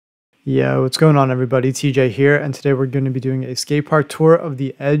Yo, what's going on everybody? TJ here, and today we're going to be doing a skate park tour of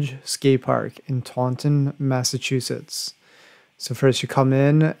the Edge Skatepark in Taunton, Massachusetts. So first you come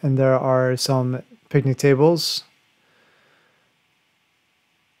in and there are some picnic tables.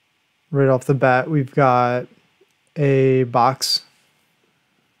 Right off the bat we've got a box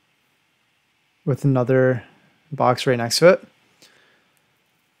with another box right next to it.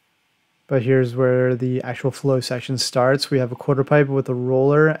 But here's where the actual flow section starts. We have a quarter pipe with a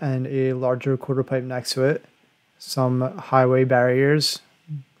roller and a larger quarter pipe next to it. Some highway barriers,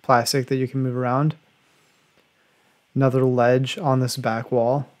 plastic that you can move around. Another ledge on this back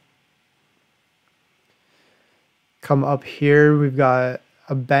wall. Come up here, we've got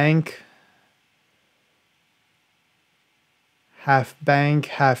a bank, half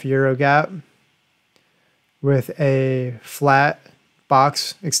Euro gap with a flat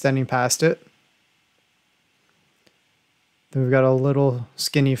box extending past it. Then we've got a little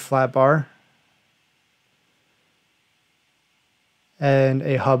skinny flat bar and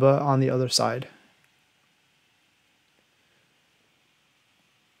a hubba on the other side.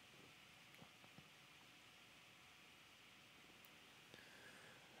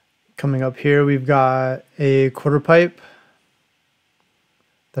 Coming up here, we've got a quarter pipe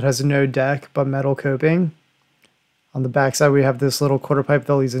that has no deck but metal coping. On the back side, we have this little quarter pipe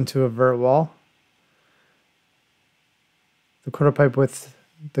that leads into a vert wall. The quarter pipe with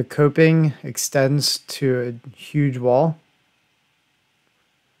the coping extends to a huge wall.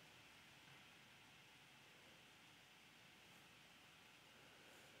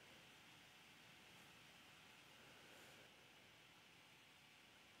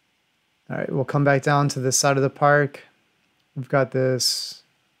 All right, we'll come back down to this side of the park. We've got this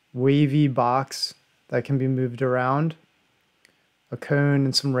wavy box that can be moved around, a cone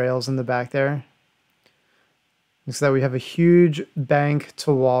and some rails in the back there. Next to that, we have a huge bank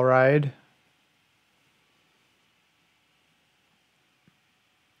to wall ride.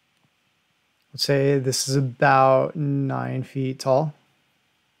 Let's say this is about 9 feet tall.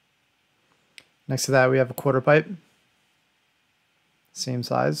 Next to that, we have a quarter pipe, same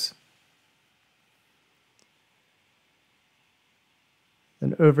size.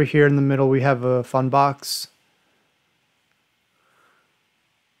 Then over here in the middle, we have a fun box.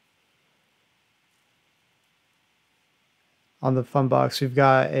 On the fun box, we've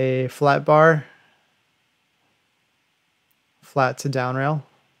got a flat bar, flat to down rail.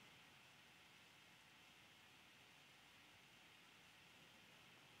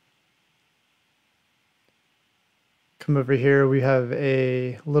 Come over here, we have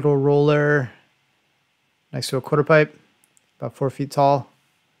a little roller next to a quarter pipe, about 4 feet tall.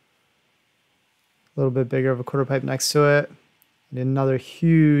 A little bit bigger of a quarter pipe next to it. And another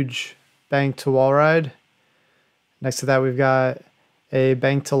huge bank to wall ride. Next to that, we've got a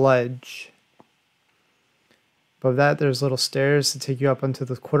bank to ledge. Above that, there's little stairs to take you up onto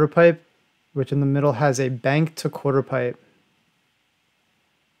the quarter pipe, which in the middle has a bank to quarter pipe.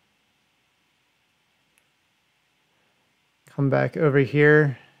 Come back over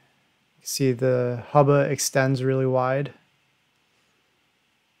here. You see the hubba extends really wide.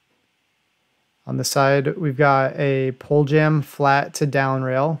 On the side, we've got a pole jam flat to down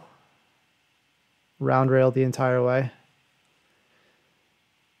rail, round rail the entire way.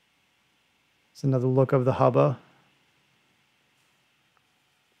 It's another look of the hubba.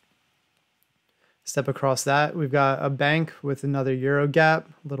 Step across that, we've got a bank with another Euro gap,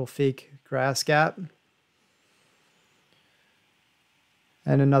 little fake grass gap.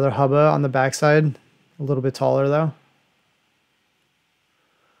 And another hubba on the backside, a little bit taller though.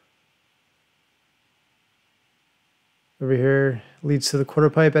 Over here leads to the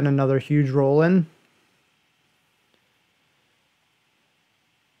quarter pipe and another huge roll in.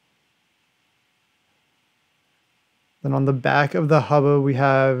 Then on the back of the hubba, we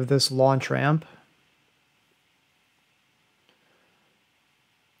have this launch ramp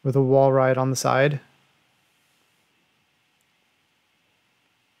with a wall ride on the side.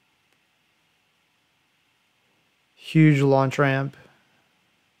 Huge launch ramp,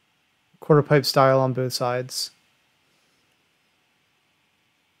 quarter pipe style on both sides.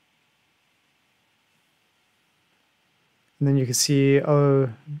 And then you can see a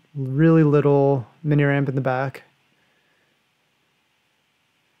really little mini ramp in the back.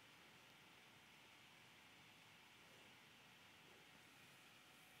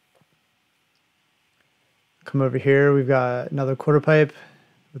 Come over here, we've got another quarter pipe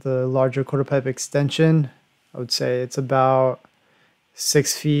with a larger quarter pipe extension. I would say it's about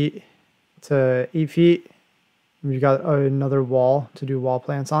 6 feet to 8 feet. We've got another wall to do wall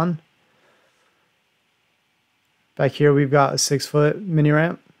plants on. Back here we've got a 6-foot mini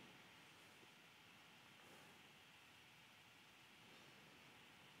ramp.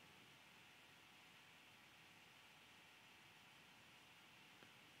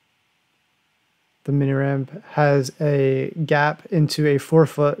 The mini ramp has a gap into a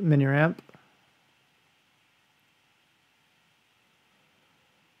 4-foot mini ramp.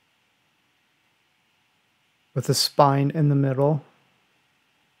 With a spine in the middle.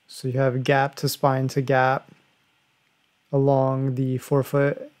 So you have gap to spine to gap along the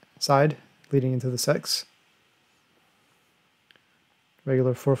 4-foot side leading into the 6.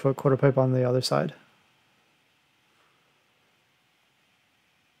 Regular 4-foot quarter pipe on the other side.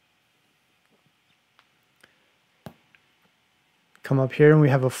 Come up here and we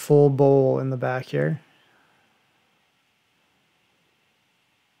have a full bowl in the back here.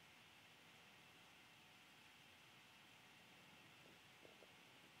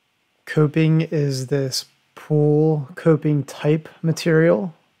 Coping is this pool coping type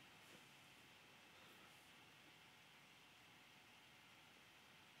material.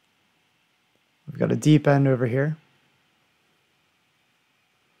 We've got a deep end over here.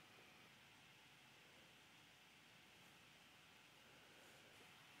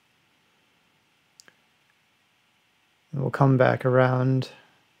 And we'll come back around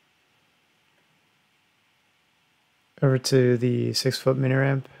over to the 6-foot mini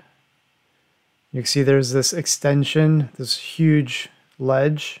ramp. You can see there's this extension, this huge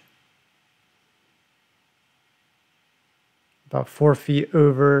ledge, about 4 feet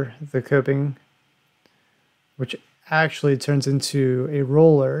over the coping, which actually turns into a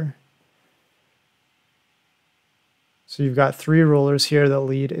roller. So you've got 3 rollers here that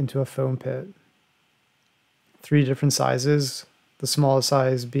lead into a foam pit. 3 different sizes, the smallest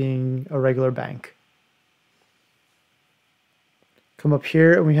size being a regular bank. Come up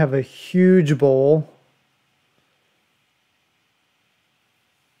here and we have a huge bowl.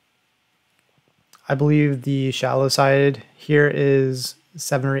 I believe the shallow side here is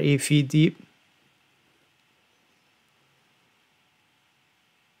 7 or 8 feet deep.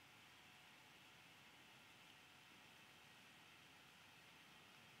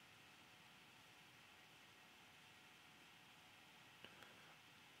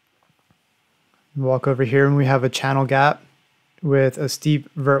 Walk over here and we have a channel gap with a steep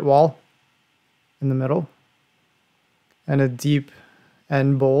vert wall in the middle and a deep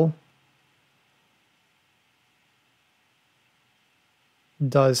end bowl.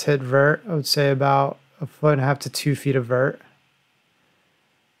 Does hit vert, I would say about 1.5 to 2 feet of vert,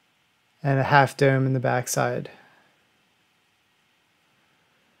 and a half dome in the backside.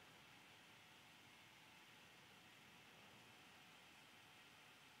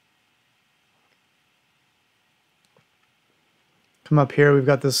 Come up here, we've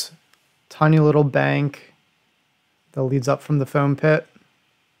got this tiny little bank that leads up from the foam pit.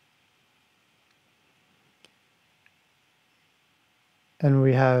 And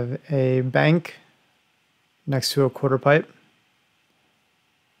we have a bank next to a quarter pipe.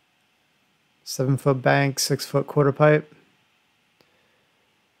 7-foot bank, 6-foot quarter pipe.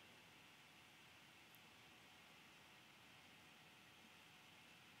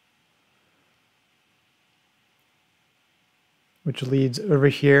 Which leads over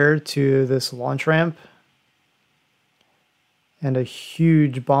here to this launch ramp and a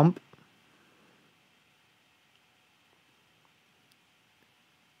huge bump.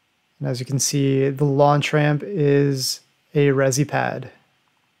 And as you can see, the launch ramp is a resi pad.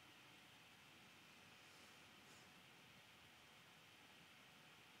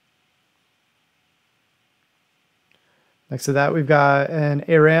 Next to that, we've got an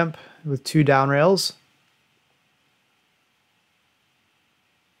A ramp with 2 down rails.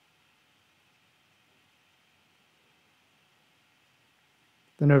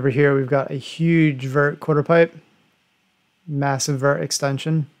 Then over here, we've got a huge vert quarter pipe, massive vert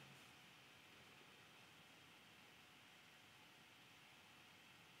extension.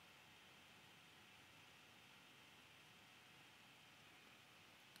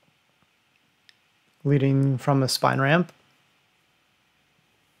 Leading from a spine ramp.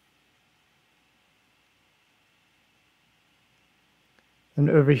 And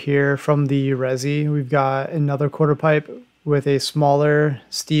over here from the resi, we've got another quarter pipe with a smaller,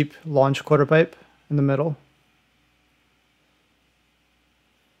 steep launch quarter pipe in the middle.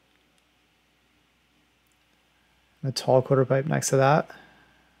 A tall quarter pipe next to that,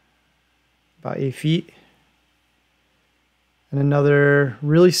 about 8 feet. And another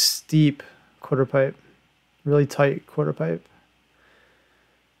really steep quarter pipe, really tight quarter pipe.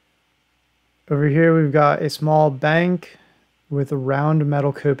 Over here we've got a small bank with a round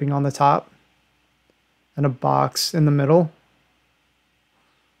metal coping on the top and a box in the middle.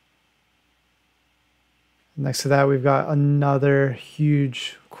 Next to that we've got another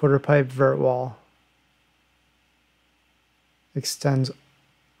huge quarter pipe vert wall. Extends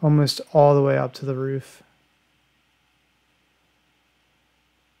almost all the way up to the roof.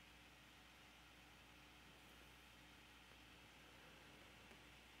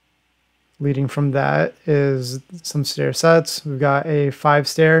 Leading from that is some stair sets. We've got a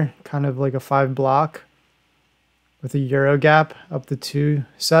 5-stair, kind of like a 5-block with a Euro gap up the 2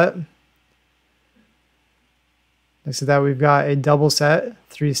 set. Next to that, we've got a double set,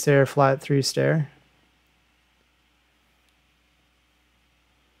 3-stair, flat 3-stair.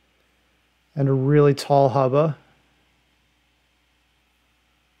 And a really tall hubba.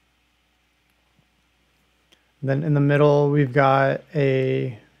 And then in the middle, we've got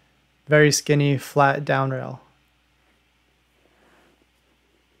a very skinny flat down rail.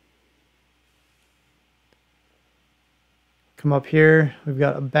 Come up here, we've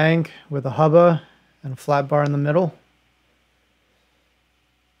got a bank with a hubba and a flat bar in the middle.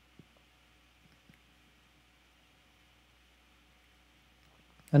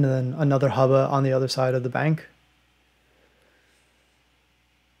 And then another hubba on the other side of the bank.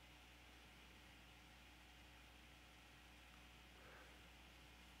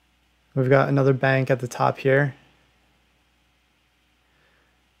 We've got another bank at the top here.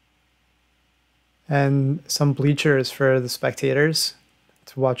 And some bleachers for the spectators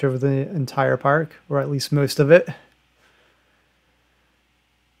to watch over the entire park, or at least most of it.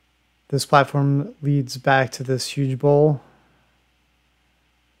 This platform leads back to this huge bowl,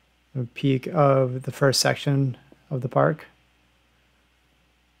 a peak of the first section of the park.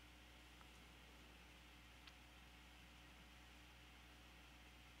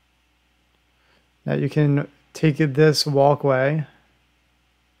 Now you can take this walkway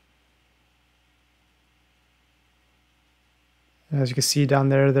as you can see down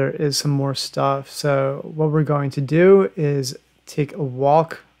there, there is some more stuff. So what we're going to do is take a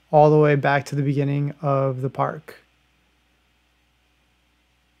walk all the way back to the beginning of the park,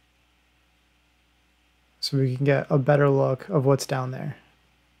 so we can get a better look of what's down there.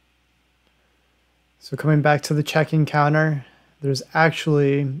 So coming back to the check-in counter, there's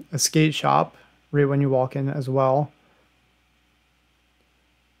actually a skate shop right when you walk in as well.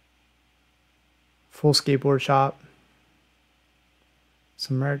 Full skateboard shop.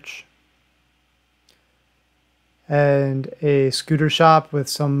 Some merch. And a scooter shop with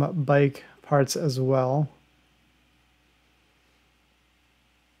some bike parts as well.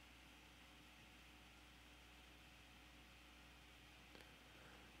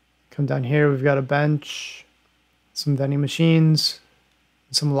 Come down here, we've got a bench, some vending machines,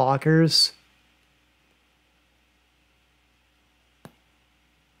 some lockers.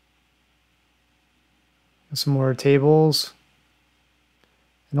 Some more tables.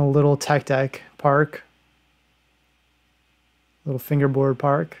 And a little tech deck park. Little fingerboard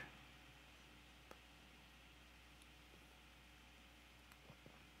park.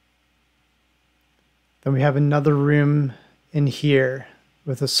 Then we have another room in here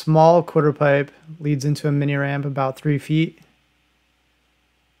with a small quarter pipe, leads into a mini ramp about 3 feet.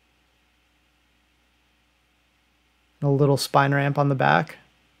 And a little spine ramp on the back.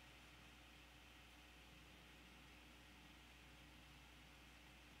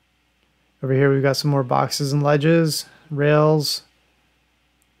 Over here we've got some more boxes and ledges, rails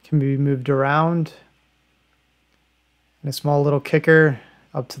can be moved around, and a small little kicker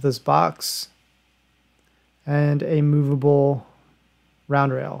up to this box, and a movable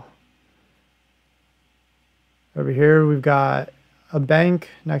round rail. Over here we've got a bank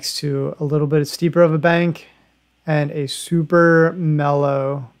next to a little bit steeper of a bank, and a super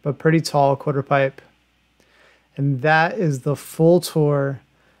mellow but pretty tall quarter pipe. And that is the full tour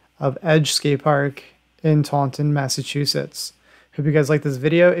of Edge Skatepark in Taunton, Massachusetts. Hope you guys liked this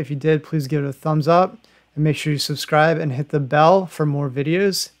video. If you did, please give it a thumbs up and make sure you subscribe and hit the bell for more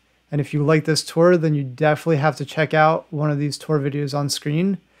videos. And if you like this tour, then you definitely have to check out one of these tour videos on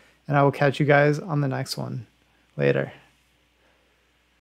screen, and I will catch you guys on the next one. Later.